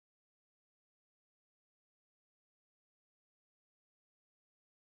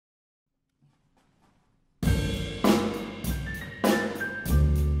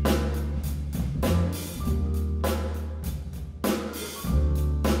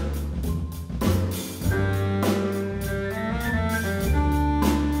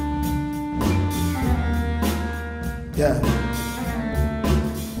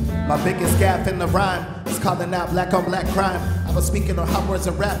My biggest gap in the rhyme is calling out black on black crime. I was speaking on how words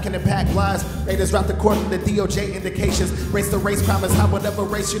and rap can impact lives. Raiders dropped according to DOJ indications. Race to race crime is how whatever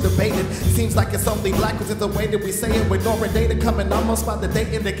race you debated. Seems like it's only black because of the way that we say it. With no data coming almost by the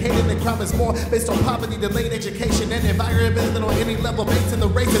date indicated that crime is more based on poverty, delayed education, and environment than on any level based in the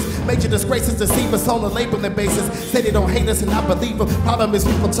races. Major disgraces deceive us on a labeling basis. Say they don't hate us and I believe them. Problem is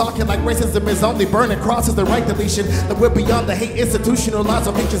people talking like racism is only burning crosses the right deletion. That we're beyond the hate institutional laws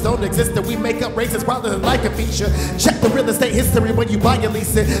of features don't exist. That we make up racist rather than like a feature. Check the real estate history when you buy and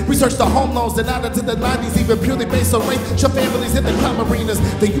lease it. Research the home loans and out into the 90s, even purely based on race. Show families in the crime arenas.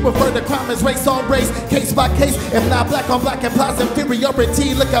 Then you refer to crime as race on race, case by case. If not black on black implies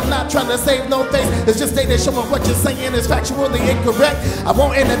inferiority. Look, I'm not trying to save no face. It's just data showing what you're saying is factually incorrect. I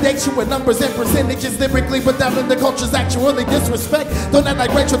won't inundate you with numbers and percentages lyrically, but down in the culture's actually disrespect. Don't act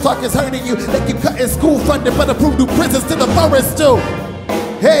like racial talk is hurting you. They keep cutting school funding, but approve new prisons to the forest too.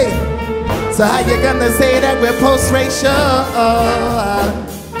 Hey, so how you gonna say that we're post-racial?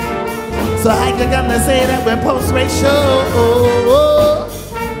 So how you gonna say that we're post-racial?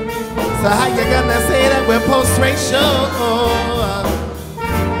 So how you gonna say that we're post-racial?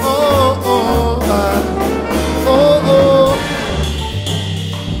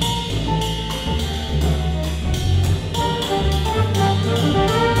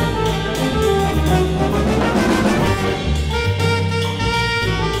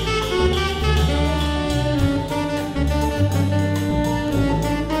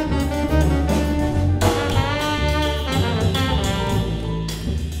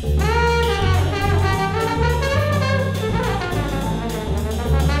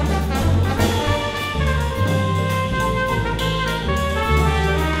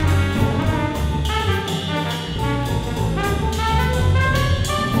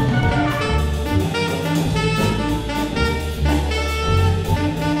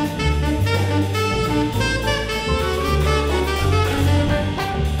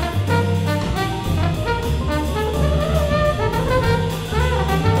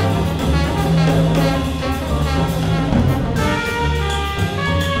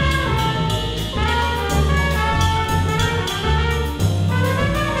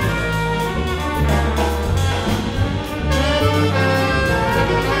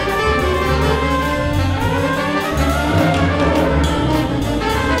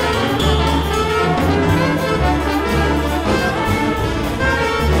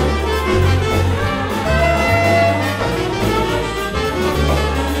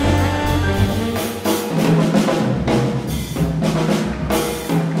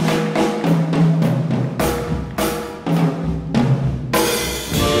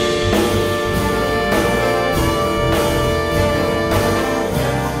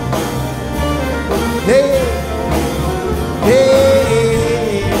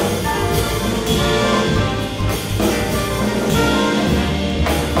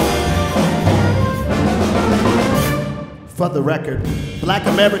 For the record, black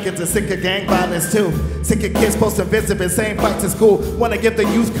Americans are sick of gang violence too. Sick of kids posting visits, same fights in school. Wanna give the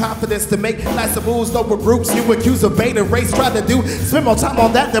youth confidence to make nicer moves over groups you accuse of beta race. Try to do, spend more time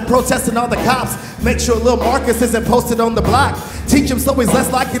on that than protesting on the cops. Make sure little Marcus isn't posted on the block. Teach him so he's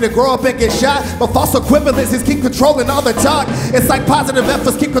less likely to grow up and get shot. But false equivalences keep controlling all the talk. It's like positive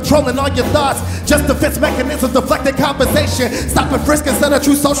efforts keep controlling all your thoughts. Just defense mechanisms deflecting compensation. Stop and frisk instead of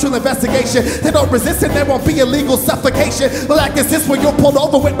true social investigation. They don't resist and there won't be illegal suffocation. Black assist when you're pulled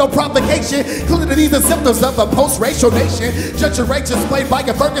over with no provocation. Clearly these are symptoms of a post-racial nation. Judge your rage displayed by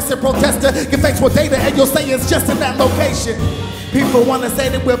a Ferguson protester. Get faced with data and you'll say it's just in that location. People want to say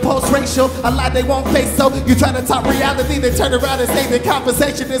that we're post-racial, a lie they won't face, so you try to talk reality, then turn around and say that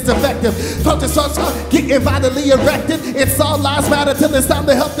compensation is effective. Protest starts getting violently erected. It's all lives matter till it's time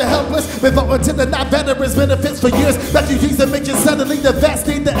to help the helpless. Been voting to the non-veterans benefits for years. Refugees and midgets suddenly the vets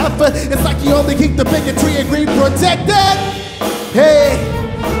need the effort. It's like you only keep the bigotry and greed protected. Hey,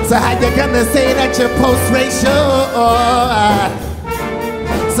 so how you gonna say that you're post-racial?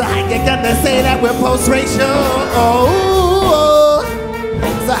 So how you gonna say that we're post-racial?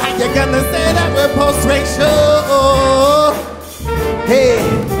 So how you gonna say that we're post-racial? Hey,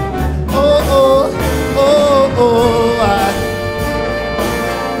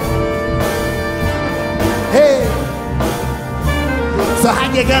 hey. So how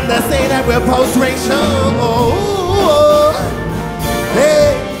you gonna say that we're post-racial?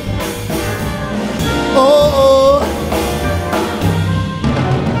 Hey,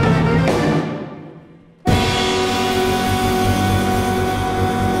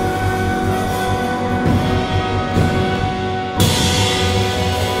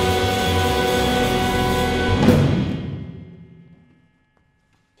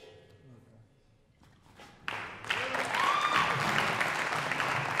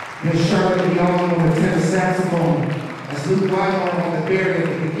 Miss Charlotte Leung on the tenor saxophone. That's Luke Wyman on the barry at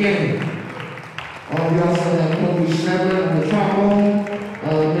the beginning. We also have Kolbe Schnoebelen on the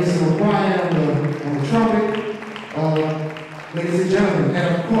trombone, Miss McGuire on the trumpet. Ladies and gentlemen,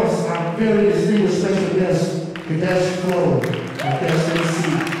 and of course, our very distinguished special guest, Kadesh, our guest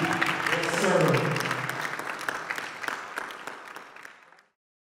MC.